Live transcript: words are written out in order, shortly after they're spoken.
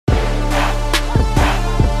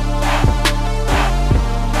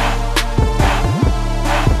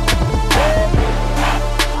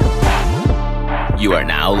You are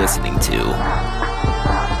now listening to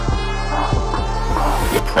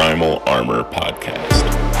the Primal Armor Podcast.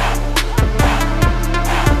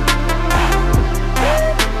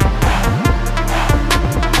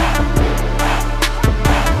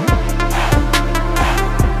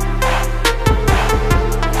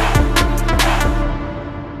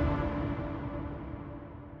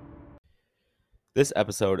 This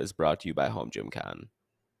episode is brought to you by Home Gym Con.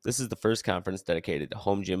 This is the first conference dedicated to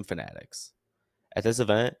home gym fanatics. At this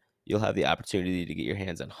event, you'll have the opportunity to get your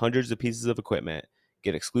hands on hundreds of pieces of equipment,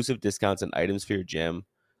 get exclusive discounts on items for your gym,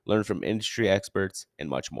 learn from industry experts, and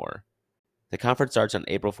much more. The conference starts on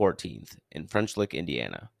April 14th in French Lick,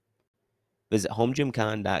 Indiana. Visit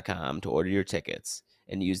homegymcon.com to order your tickets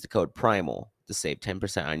and use the code PRIMAL to save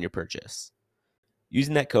 10% on your purchase.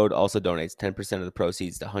 Using that code also donates 10% of the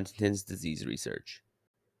proceeds to Huntington's disease research.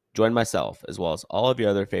 Join myself, as well as all of your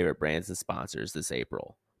other favorite brands and sponsors this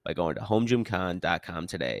April by going to homegymcon.com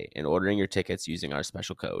today and ordering your tickets using our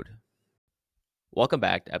special code. Welcome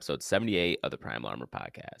back to episode 78 of the Primal Armor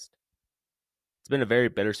Podcast. It's been a very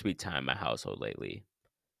bittersweet time in my household lately,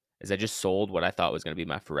 as I just sold what I thought was going to be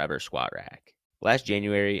my forever squat rack. Last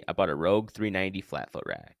January, I bought a Rogue 390 flat foot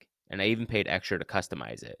rack, and I even paid extra to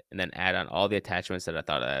customize it and then add on all the attachments that I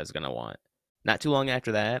thought I was going to want. Not too long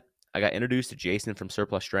after that, I got introduced to Jason from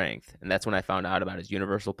Surplus Strength, and that's when I found out about his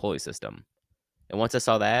universal pulley system. And once I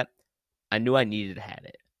saw that, I knew I needed to have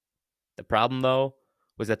it. The problem, though,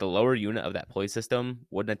 was that the lower unit of that pulley system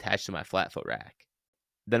wouldn't attach to my flat foot rack.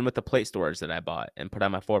 Then with the plate storage that I bought and put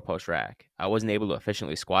on my 4-post rack, I wasn't able to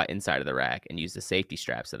efficiently squat inside of the rack and use the safety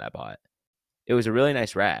straps that I bought. It was a really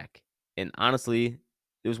nice rack, and honestly,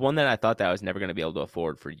 it was one that I thought that I was never going to be able to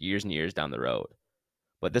afford for years and years down the road.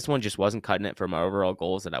 But this one just wasn't cutting it for my overall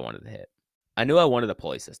goals that I wanted to hit. I knew I wanted a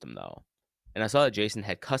pulley system, though, and I saw that Jason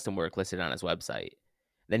had custom work listed on his website.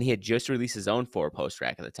 Then he had just released his own 4-post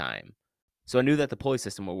rack at the time, so I knew that the pulley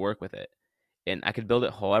system would work with it, and I could build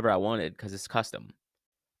it however I wanted because it's custom.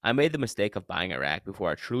 I made the mistake of buying a rack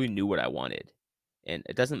before I truly knew what I wanted, and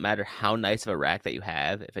it doesn't matter how nice of a rack that you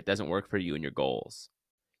have if it doesn't work for you and your goals.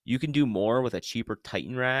 You can do more with a cheaper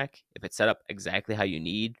Titan rack if it's set up exactly how you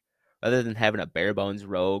need, rather than having a bare bones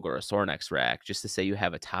Rogue or a Sorinex rack just to say you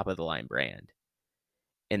have a top of the line brand.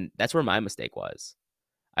 And that's where my mistake was.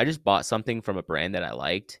 I just bought something from a brand that I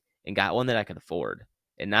liked and got one that I could afford,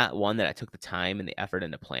 and not one that I took the time and the effort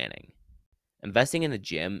into planning. Investing in a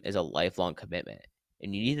gym is a lifelong commitment,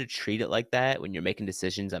 and you need to treat it like that when you're making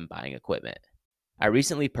decisions on buying equipment. I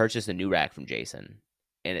recently purchased a new rack from Jason,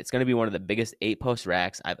 and it's going to be one of the biggest 8-post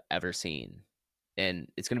racks I've ever seen. And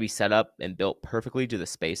it's going to be set up and built perfectly to the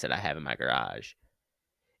space that I have in my garage.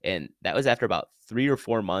 And that was after about 3 or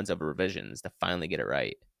 4 months of revisions to finally get it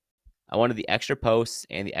right. I wanted the extra posts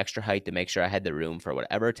and the extra height to make sure I had the room for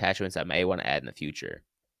whatever attachments I may want to add in the future.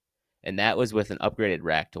 And that was with an upgraded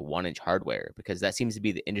rack to 1-inch hardware, because that seems to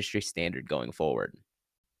be the industry standard going forward.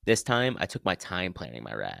 This time, I took my time planning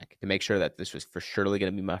my rack to make sure that this was for surely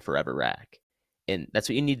going to be my forever rack. And that's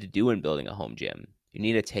what you need to do in building a home gym. You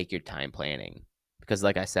need to take your time planning. Because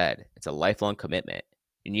like I said, it's a lifelong commitment.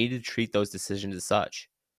 You need to treat those decisions as such.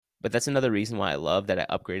 But that's another reason why I love that I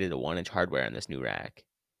upgraded to 1-inch hardware on this new rack.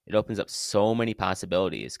 It opens up so many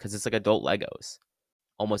possibilities because it's like adult Legos.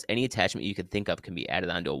 Almost any attachment you could think of can be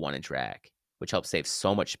added onto a 1-inch rack, which helps save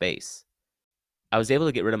so much space. I was able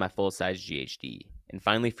to get rid of my full-size GHD and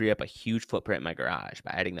finally free up a huge footprint in my garage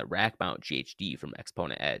by adding the rack mount GHD from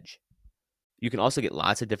Exponent Edge. You can also get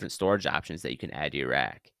lots of different storage options that you can add to your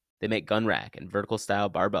rack. They make gun rack and vertical style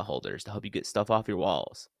barbell holders to help you get stuff off your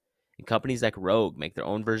walls. And companies like Rogue make their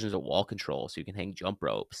own versions of wall control so you can hang jump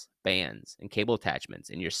ropes, bands, and cable attachments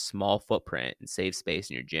in your small footprint and save space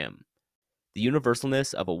in your gym. The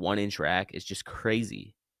universalness of a 1-inch rack is just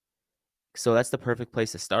crazy. So that's the perfect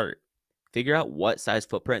place to start. Figure out what size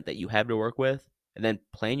footprint that you have to work with, and then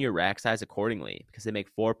plan your rack size accordingly, because they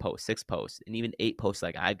make 4-post, 6-post, and even 8-posts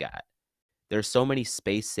like I've got. There are so many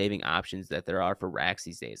space-saving options that there are for racks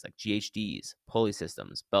these days, like GHDs, pulley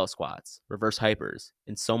systems, bell squats, reverse hypers,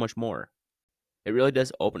 and so much more. It really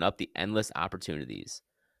does open up the endless opportunities.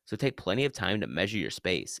 So take plenty of time to measure your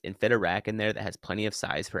space and fit a rack in there that has plenty of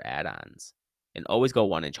size for add-ons. And always go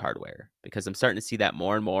 1-inch hardware, because I'm starting to see that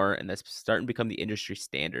more and more, and that's starting to become the industry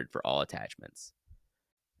standard for all attachments.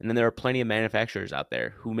 And then there are plenty of manufacturers out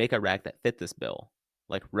there who make a rack that fit this bill,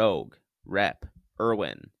 like Rogue, Rep,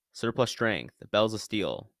 Irwin, Surplus Strength, the Bells of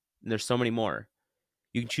Steel, and there's so many more.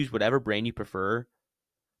 You can choose whatever brand you prefer,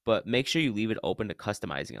 but make sure you leave it open to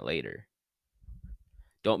customizing it later.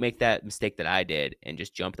 Don't make that mistake that I did and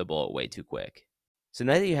just jump the bullet way too quick. So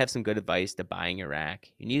now that you have some good advice to buying a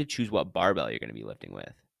rack, you need to choose what barbell you're going to be lifting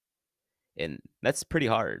with. And that's pretty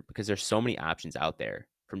hard because there's so many options out there,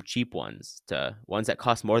 from cheap ones to ones that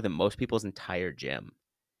cost more than most people's entire gym.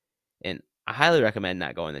 And I highly recommend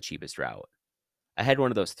not going the cheapest route. I had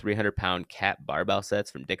one of those 300-pound cap barbell sets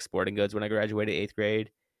from Dick's Sporting Goods when I graduated 8th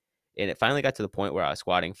grade. And it finally got to the point where I was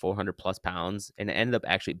squatting 400 plus pounds, and it ended up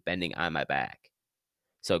actually bending on my back.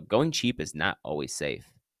 So going cheap is not always safe.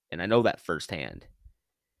 And I know that firsthand.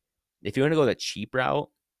 If you want to go the cheap route,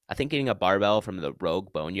 I think getting a barbell from the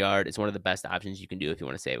Rogue Boneyard is one of the best options you can do if you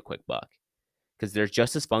want to save a quick buck, because they're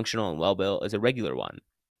just as functional and well built as a regular one.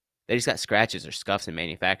 They just got scratches or scuffs in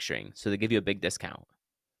manufacturing, so they give you a big discount.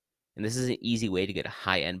 And this is an easy way to get a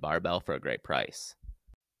high-end barbell for a great price.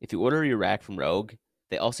 If you order your rack from Rogue,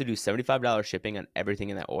 they also do $75 shipping on everything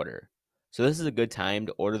in that order. So this is a good time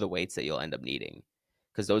to order the weights that you'll end up needing,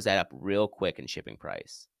 because those add up real quick in shipping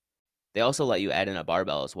price. They also let you add in a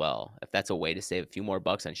barbell as well, if that's a way to save a few more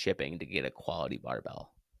bucks on shipping to get a quality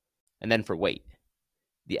barbell. And then for weight,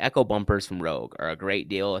 the Echo bumpers from Rogue are a great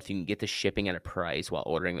deal if you can get the shipping at a price while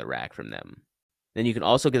ordering the rack from them. Then you can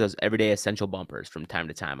also get those everyday essential bumpers from time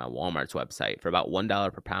to time on Walmart's website for about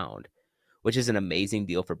 $1 per pound, which is an amazing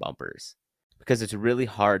deal for bumpers, because it's really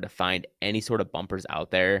hard to find any sort of bumpers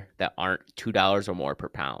out there that aren't $2 or more per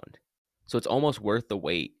pound. So it's almost worth the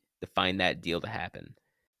wait to find that deal to happen.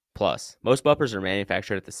 Plus, most bumpers are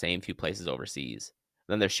manufactured at the same few places overseas.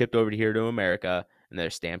 Then they're shipped over here to America, and they're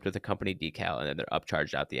stamped with a company decal, and then they're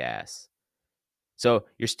upcharged out the ass. So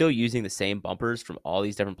you're still using the same bumpers from all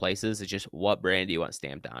these different places. It's just what brand do you want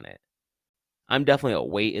stamped on it. I'm definitely a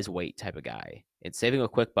weight is weight type of guy, and saving a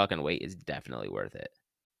quick buck on weight is definitely worth it.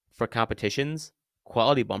 For competitions,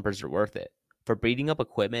 quality bumpers are worth it. For beating up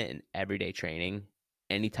equipment and everyday training,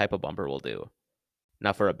 any type of bumper will do.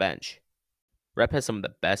 Now for a bench, Rep has some of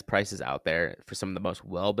the best prices out there for some of the most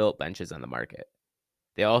well-built benches on the market.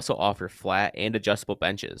 They also offer flat and adjustable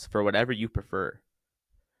benches for whatever you prefer.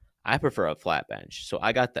 I prefer a flat bench, so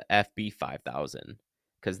I got the FB 5000,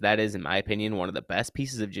 because that is, in my opinion, one of the best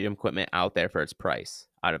pieces of gym equipment out there for its price.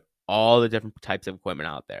 Out of all the different types of equipment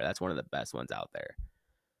out there, that's one of the best ones out there.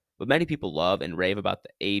 But many people love and rave about the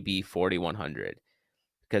AB 4100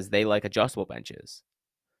 because they like adjustable benches.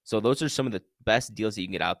 So those are some of the best deals that you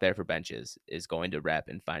can get out there for benches, is going to Rep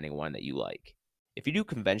and finding one that you like. If you do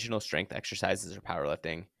conventional strength exercises or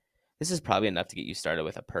powerlifting, this is probably enough to get you started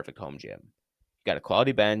with a perfect home gym. You got a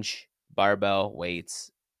quality bench, barbell,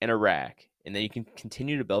 weights, and a rack, and then you can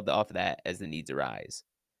continue to build off of that as the needs arise.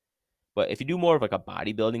 But if you do more of like a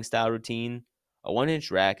bodybuilding style routine, a 1-inch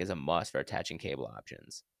rack is a must for attaching cable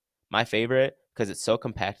options. My favorite, because it's so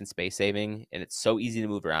compact and space saving, and it's so easy to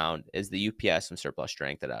move around, is the UPS from Surplus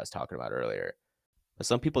Strength that I was talking about earlier. But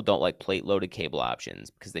some people don't like plate-loaded cable options,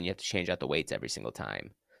 because then you have to change out the weights every single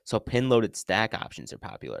time. So pin-loaded stack options are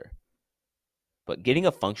popular. But getting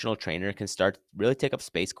a functional trainer can start to really take up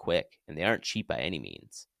space quick, and they aren't cheap by any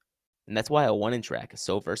means. And that's why a 1-inch rack is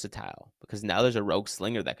so versatile, because now there's a Rogue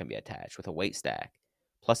Slinger that can be attached with a weight stack,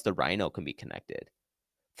 plus the Rhino can be connected.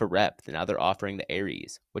 For Rep, now they're offering the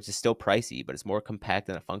Aries, which is still pricey, but it's more compact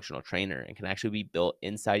than a functional trainer and can actually be built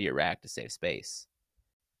inside your rack to save space.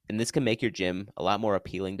 And this can make your gym a lot more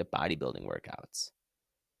appealing to bodybuilding workouts.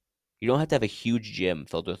 You don't have to have a huge gym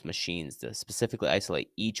filled with machines to specifically isolate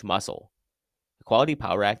each muscle. A quality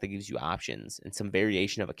power rack that gives you options and some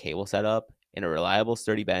variation of a cable setup and a reliable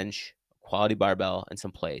sturdy bench, a quality barbell, and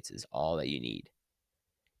some plates is all that you need.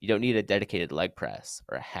 You don't need a dedicated leg press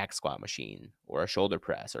or a hack squat machine or a shoulder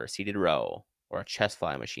press or a seated row or a chest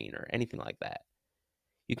fly machine or anything like that.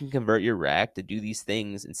 You can convert your rack to do these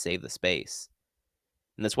things and save the space.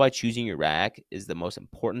 And that's why choosing your rack is the most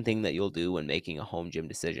important thing that you'll do when making a home gym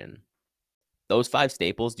decision. Those 5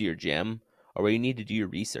 staples to your gym are where you need to do your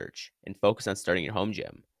research and focus on starting your home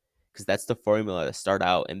gym, because that's the formula to start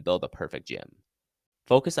out and build a perfect gym.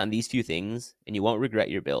 Focus on these few things and you won't regret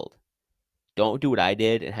your build. Don't do what I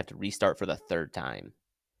did and have to restart for the 3rd time.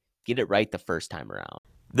 Get it right the first time around.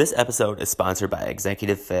 This episode is sponsored by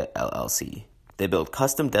Executive Fit LLC. They build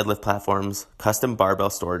custom deadlift platforms, custom barbell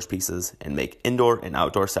storage pieces, and make indoor and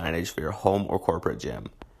outdoor signage for your home or corporate gym.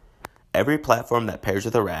 Every platform that pairs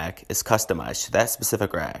with a rack is customized to that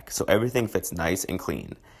specific rack, so everything fits nice and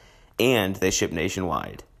clean. And they ship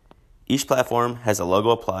nationwide. Each platform has a logo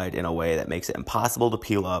applied in a way that makes it impossible to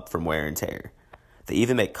peel up from wear and tear. They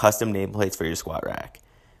even make custom nameplates for your squat rack.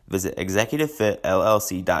 Visit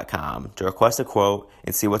executivefitllc.com to request a quote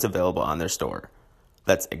and see what's available on their store.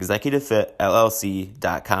 That's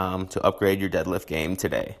executivefitllc.com to upgrade your deadlift game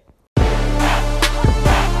today.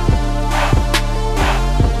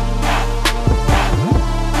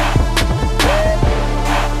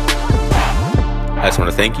 I just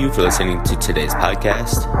want to thank you for listening to today's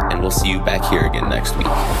podcast, and we'll see you back here again next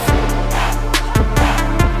week.